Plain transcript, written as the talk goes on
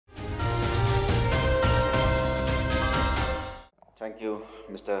Thank you,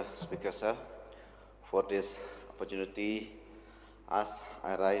 Mr. Speaker, sir, for this opportunity as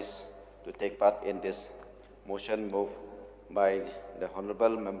I rise to take part in this motion moved by the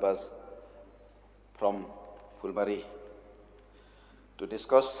honorable members from Fulbari to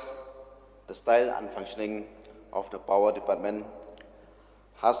discuss the style and functioning of the Power Department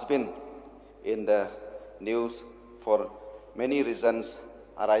has been in the news for many reasons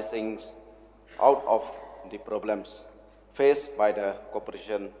arising out of the problems faced by the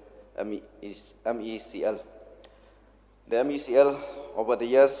corporation MECL. The MECL over the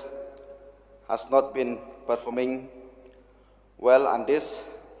years has not been performing well, and this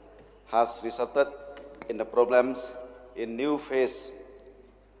has resulted in the problems in new phase.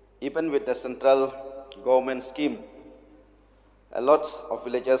 Even with the central government scheme, a lot of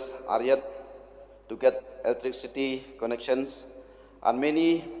villages are yet to get electricity connections, and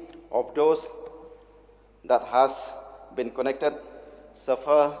many of those that has been connected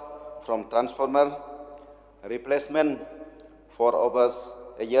suffer from transformer replacement for over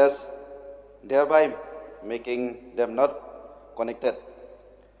years, thereby making them not connected.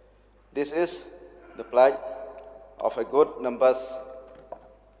 This is the plight of a good number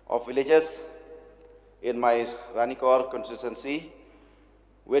of villages in my Ranikor constituency,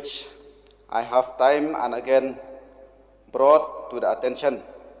 which I have time and again brought to the attention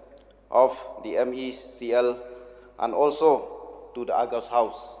of the MECL and also to the August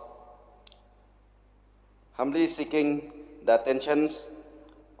House, humbly seeking the attentions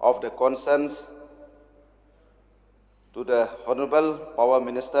of the concerns to the Honorable Power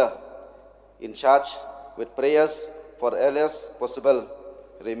Minister in charge, with prayers for earliest possible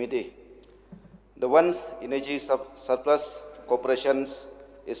remedy. The once energy surplus corporations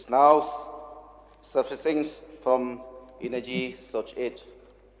is now surfacing from energy shortage.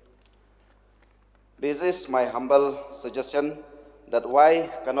 This is my humble suggestion that why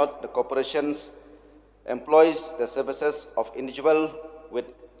cannot the corporations employ the services of individuals with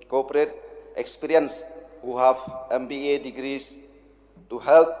corporate experience who have MBA degrees to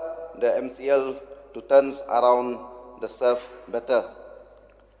help the MCL to turn around the serve better.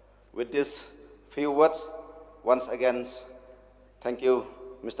 With these few words, once again, thank you,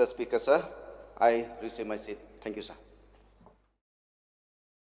 Mr. Speaker, sir. I resume my seat. Thank you, sir.